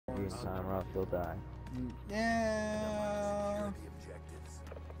time or else you'll die. Yeah.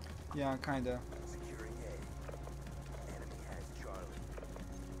 Yeah, kinda.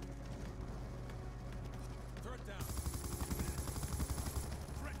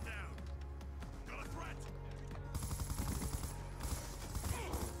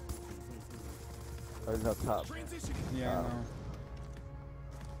 There's up top. Yeah, I know.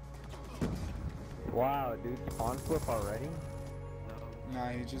 Wow, dude, spawn flip already? Nah,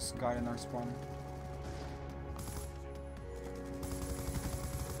 he just got in our spawn.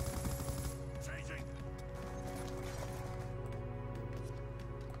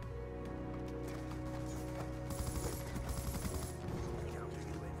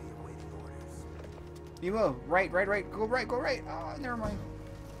 Evo, right, go right. Oh, never mind.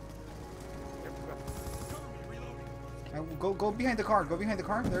 Go behind the car. Go behind the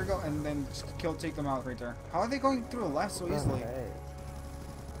car. There you go, and then just take them out right there. How are they going through the left so easily?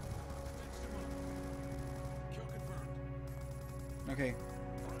 Okay.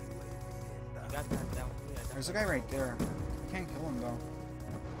 There's a guy right there. I can't kill him though.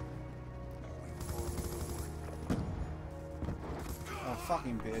 Oh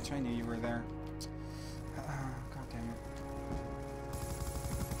fucking bitch! I knew you were there. God damn it.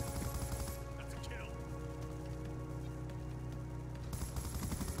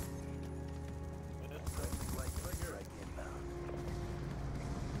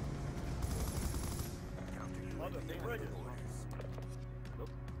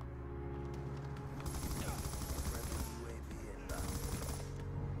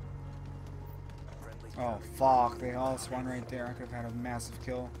 Oh fuck, they all spawned right there. I could have had a massive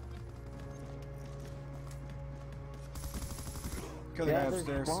kill. Kill the guy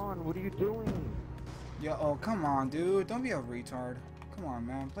upstairs. Spawn. What are you doing? Yeah, oh come on dude, don't be a retard. Come on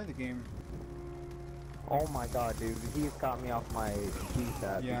man, play the game. Oh my god dude, he's got me off my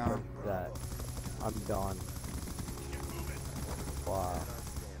G-Sat because of that. I'm done. Wow.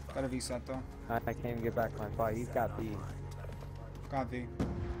 Got a V-set though. I can't even get back to my fight. He's got V. Got V.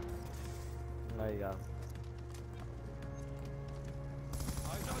 There you go.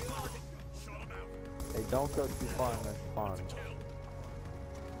 Hey, don't go too far in the spawn.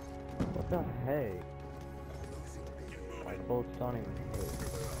 What the heck? My bullets don't even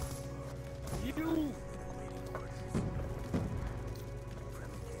hit. You!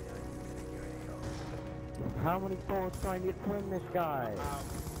 How many bullets do I need to win this guy?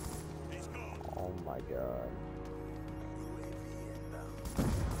 Oh my god.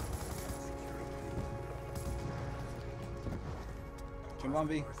 Jump on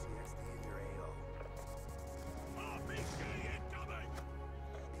B.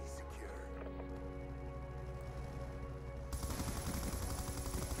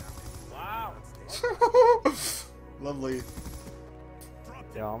 Wow. Lovely.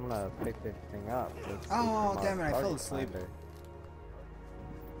 Yo, I'm gonna pick this thing up. Oh damn it! I fell asleep.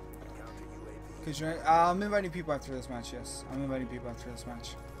 Cause you're, I'm inviting people after this match. Yes, I'm inviting people after this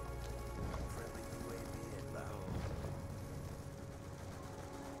match.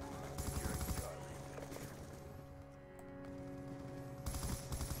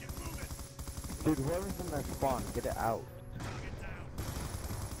 Dude, whoever's in that spawn, get it out.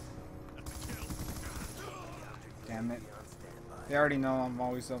 Damn it. They already know I'm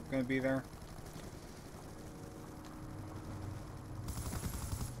always gonna be there.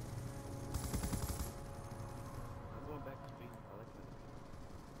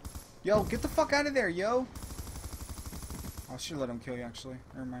 Yo, get the fuck out of there, yo! I should let him kill you, actually.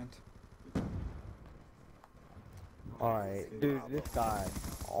 Never mind. Alright, dude, this guy.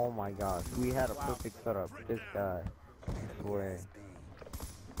 Oh my gosh, we had a perfect setup. This guy. I swear.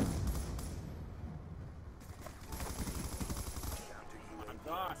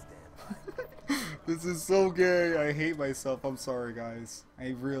 This is so gay. I hate myself. I'm sorry, guys.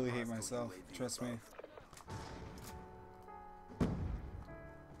 I really hate myself. Trust me.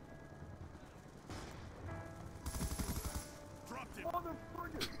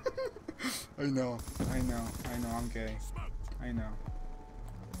 I know. I'm gay. I know.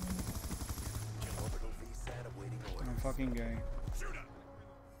 I'm fucking gay.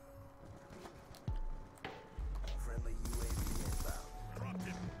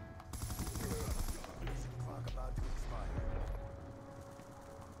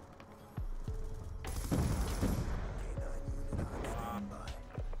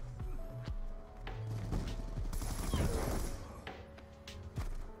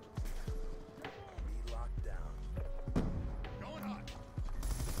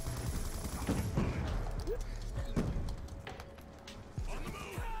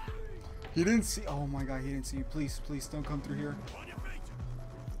 He didn't see. Oh my god, he didn't see you. Please, please don't come through here.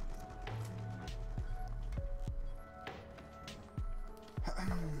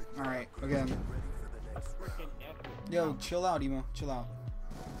 again. Yo, chill out, Emo. Chill out.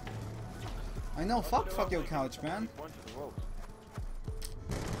 I know, fuck your couch, man.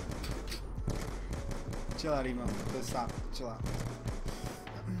 Chill out, Emo. Just stop. Chill out.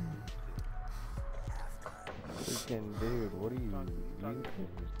 Freaking dude, what are you using?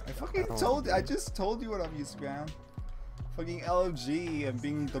 I fucking told you. I just told you what I'm using, man. Fucking LFG and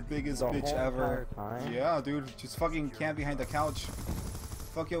being the biggest bitch ever. Yeah, dude. Just fucking camp behind the couch.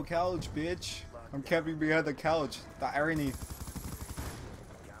 Fuck your couch, bitch. I'm camping behind the couch. The irony.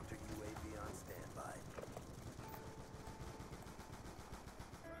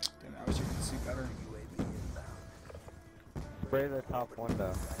 Damn, I wish you could see better. Spray the top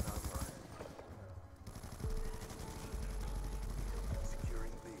window.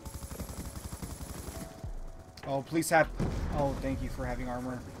 Oh, please have. Oh, thank you for having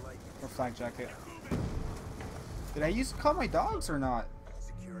armor or flak jacket. Did I use call my dogs or not?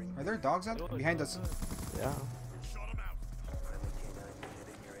 Are there dogs out behind us? Yeah.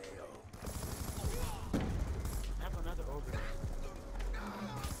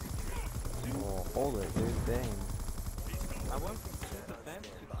 Oh, hold it, dude. Dang. I went from 2 defense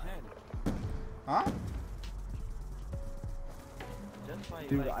to 10. Huh? Just like,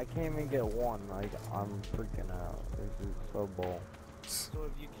 Dude, I can't even get one. Like, I'm freaking out. This is so bull. so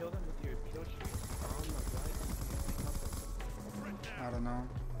if you kill them with your kill streak on the right, I don't know.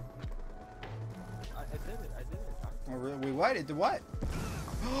 I did it. Oh, really? Wait, what? It did what?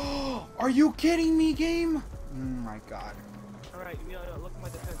 Are you kidding me, game? Oh my god. Alright, look at my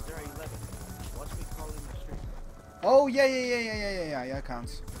defense. They're at 11. Watch me call in the streak. Oh, yeah, that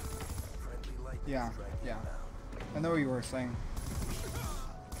counts. Yeah. I know what you were saying.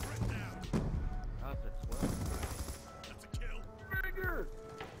 That's a 12. That's a kill. Bigger!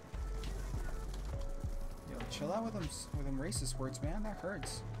 Yo, chill out with them racist words, man. That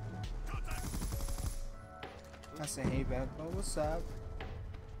hurts. I say, hey, bad boy, what's up?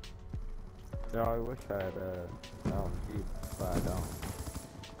 No, I wish I had LMG, but I don't.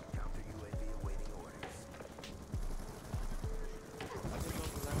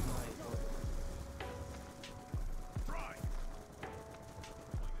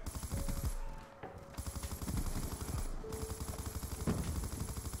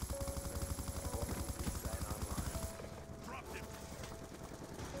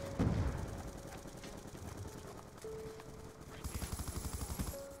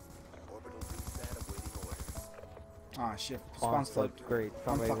 Ah, shit. Spawn flipped. Great.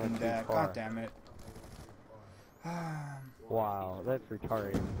 I'm Somebody fucking went too dead. far. God damn it. Wow, that's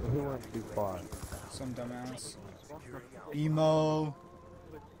retarded. Who went too far? Some dumbass. Emo.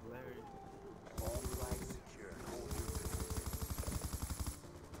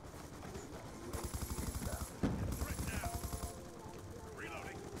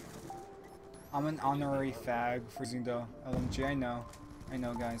 I'm an honorary fag for using the LMG. I know. I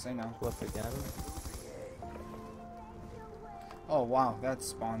know, guys. I know. Flip again? Oh, wow. That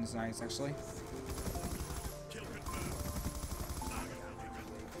spawn is nice, actually.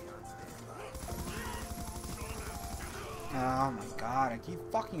 Oh my god, I keep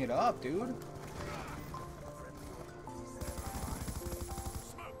fucking it up, dude.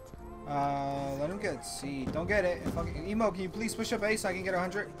 Let him get C. Don't get it. Fucking Emo, can you please push up A so I can get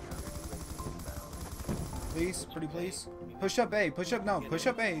 100? Please, pretty please. Push up A. Push up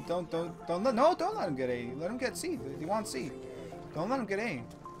A. Don't let him get A. Let him get C. He wants C. Don't let him get A.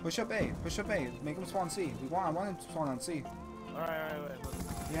 Push up A. Push up A. Make him spawn C. I want him to spawn on C. Alright.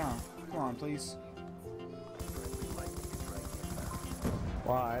 Yeah. Come on, please.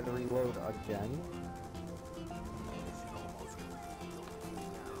 Wow, I had to reload again?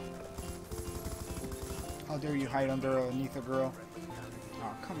 How dare you hide underneath a girl?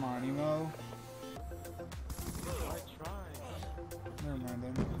 Oh, come on, Emo. I tried. Never mind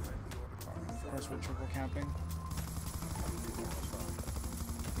then. Of course we're triple camping.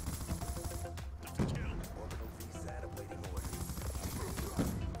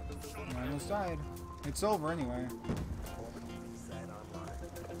 I almost died. It's over anyway.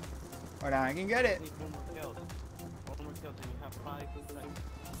 Hold on, I can get it. One more kill, and you have 5 seconds.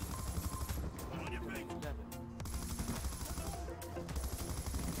 7.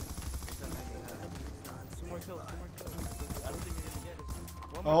 Two more kills. I don't think you're gonna get it.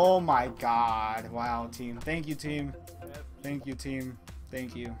 One more Oh my god. Wow, team. Thank you, team. Thank you, team.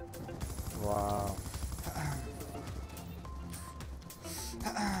 Thank you. Wow.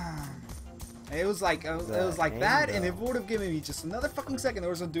 It was like that, and it would have given me just another fucking second. There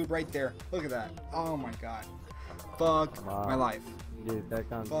was a dude right there. Look at that. Oh my god. Fuck my life. Dude, that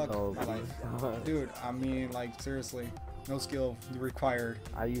sounds Fuck so my life. Dude, I mean, like, seriously. No skill required.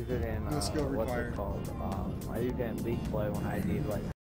 I use it in No skill what's required. it called? I use it in League play when I need like